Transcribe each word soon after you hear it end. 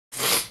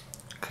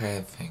Okay,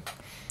 I think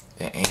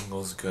the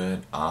angle's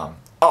good.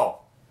 Oh,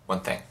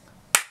 one thing.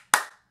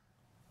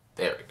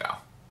 There we go.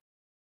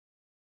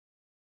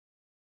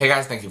 Hey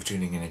guys, thank you for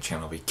tuning in to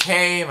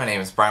ChannelBK. My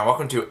name is Brian.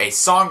 Welcome to a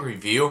song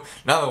review.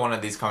 Another one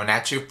of these coming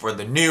at you for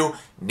the new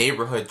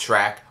Neighborhood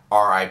track,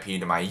 R.I.P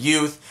to My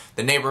Youth.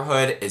 The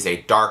Neighborhood is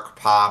a dark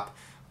pop,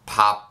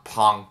 pop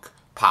punk,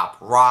 pop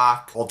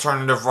rock,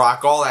 alternative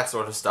rock, all that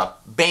sort of stuff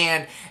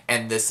band,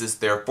 and this is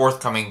their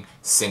forthcoming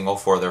single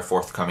for their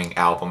forthcoming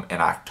album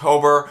in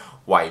October,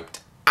 Wiped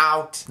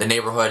Out. The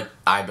Neighborhood,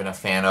 I've been a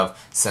fan of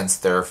since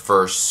their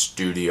first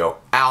studio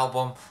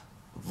album.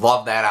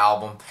 Love that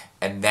album.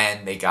 And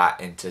then they got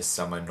into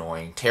some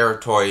annoying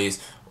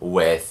territories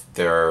with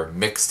their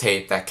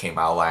mixtape that came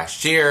out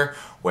last year,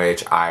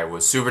 which I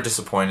was super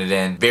disappointed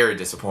in, very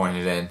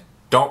disappointed in.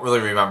 Don't really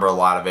remember a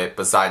lot of it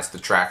besides the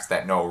tracks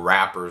that no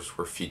rappers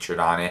were featured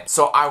on it.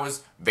 So I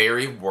was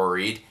very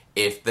worried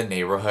if the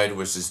Neighborhood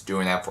was just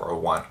doing that for a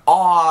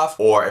one-off,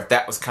 or if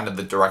that was kind of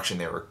the direction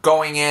they were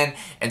going in.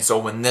 And so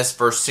when this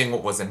first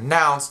single was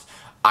announced,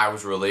 I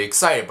was really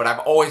excited, but I've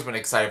always been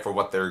excited for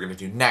what they're going to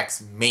do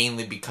next,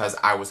 mainly because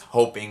I was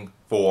hoping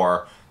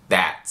for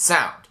that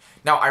sound.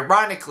 Now,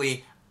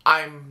 ironically,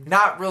 I'm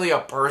not really a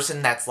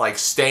person that's like,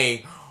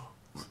 stay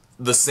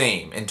the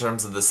same in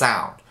terms of the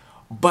sound.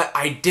 But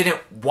I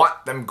didn't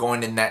want them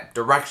going in that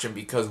direction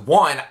because,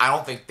 one, I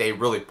don't think they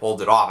really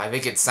pulled it off. I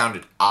think it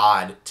sounded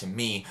odd to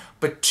me.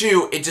 But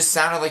two, it just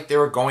sounded like they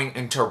were going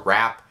into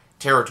rap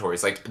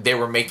territories. Like they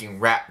were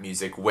making rap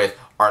music with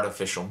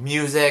artificial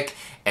music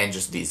and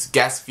just these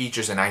guest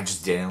features, and I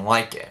just didn't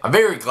like it. I'm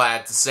very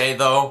glad to say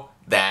though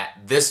that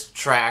this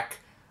track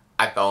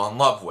I fell in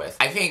love with.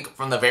 I think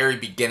from the very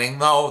beginning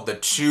though, the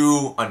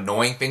two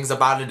annoying things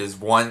about it is,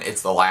 one,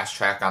 it's the last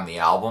track on the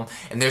album,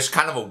 and there's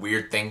kind of a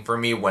weird thing for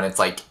me when it's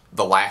like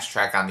the last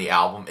track on the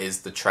album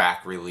is the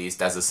track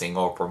released as a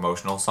single or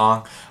promotional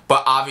song.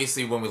 But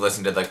obviously when we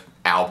listen to the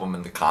album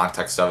in the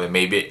context of it,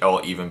 maybe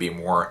it'll even be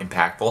more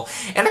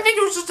impactful. And I think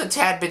it was just a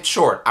tad bit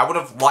short. I would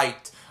have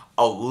liked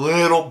a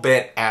little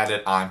bit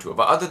added onto it.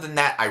 But other than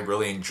that, I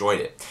really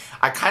enjoyed it.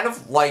 I kind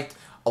of liked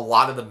a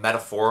lot of the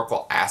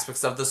metaphorical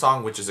aspects of the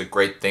song, which is a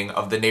great thing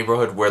of the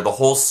Neighborhood, where the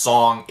whole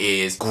song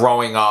is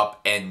growing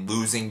up and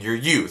losing your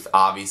youth.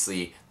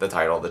 Obviously, the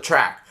title of the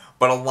track.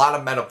 But a lot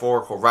of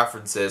metaphorical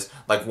references,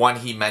 like one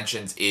he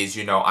mentions is,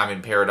 you know, I'm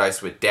in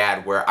paradise with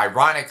dad, where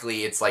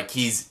ironically it's like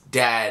he's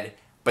dead,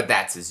 but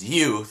that's his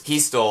youth.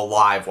 He's still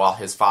alive while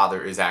his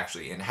father is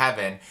actually in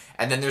heaven.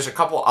 And then there's a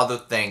couple other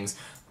things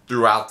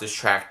throughout this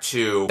track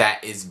too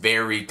that is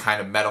very kind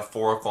of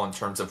metaphorical in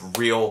terms of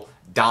real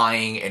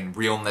dying and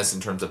realness in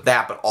terms of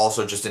that, but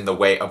also just in the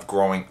way of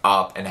growing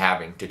up and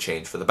having to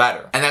change for the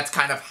better. And that's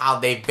kind of how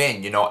they've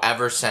been, you know,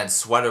 ever since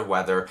Sweater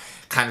Weather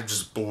kind of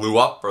just blew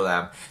up for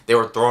them. They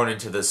were thrown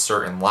into this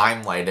certain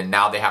limelight, and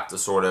now they have to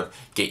sort of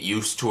get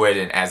used to it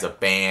and as a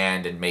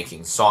band and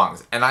making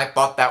songs. And I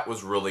thought that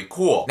was really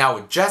cool. Now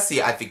with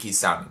Jesse, I think he's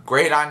sounding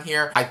great on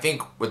here. I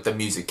think with the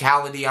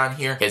musicality on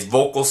here, his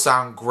vocals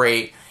sound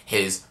great.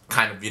 His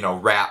kind of, you know,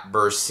 rap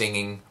verse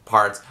singing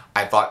parts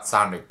I thought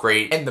sounded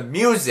great. And the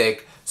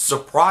music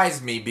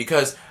surprised me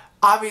because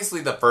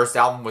obviously the first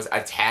album was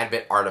a tad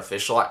bit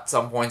artificial at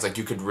some points, like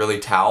you could really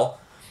tell.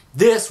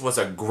 This was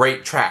a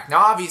great track. Now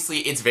obviously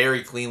it's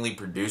very cleanly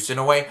produced in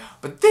a way,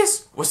 but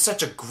this was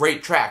such a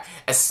great track,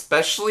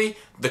 especially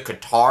the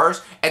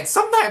guitars, and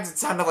sometimes it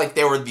sounded like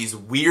there were these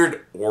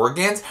weird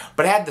organs,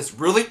 but it had this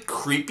really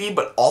creepy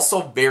but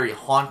also very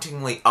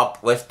hauntingly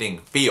uplifting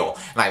feel,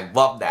 and I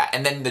love that.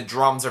 And then the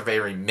drums are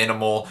very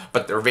minimal,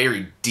 but they're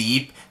very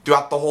deep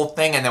throughout the whole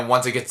thing, and then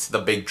once it gets to the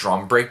big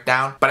drum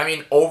breakdown. But I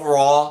mean,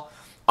 overall,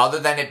 other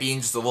than it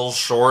being just a little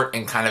short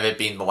and kind of it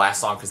being the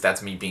last song, because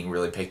that's me being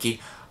really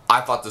picky, I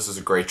thought this was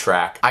a great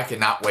track. I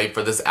cannot wait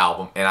for this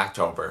album in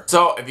October.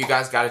 So if you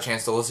guys got a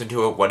chance to listen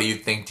to it, what do you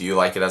think? Do you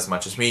like it as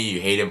much as me?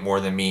 You hate it more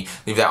than me?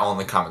 Leave that all in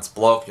the comments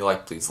below. If you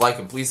like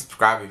and please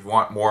subscribe if you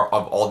want more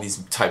of all these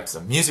types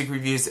of music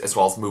reviews, as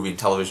well as movie and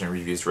television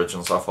reviews,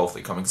 original stuff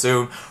hopefully coming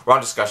soon. Raw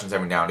discussions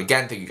every now and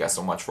again. Thank you guys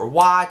so much for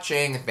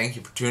watching. Thank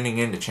you for tuning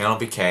in to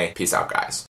ChannelBK. Peace out, guys.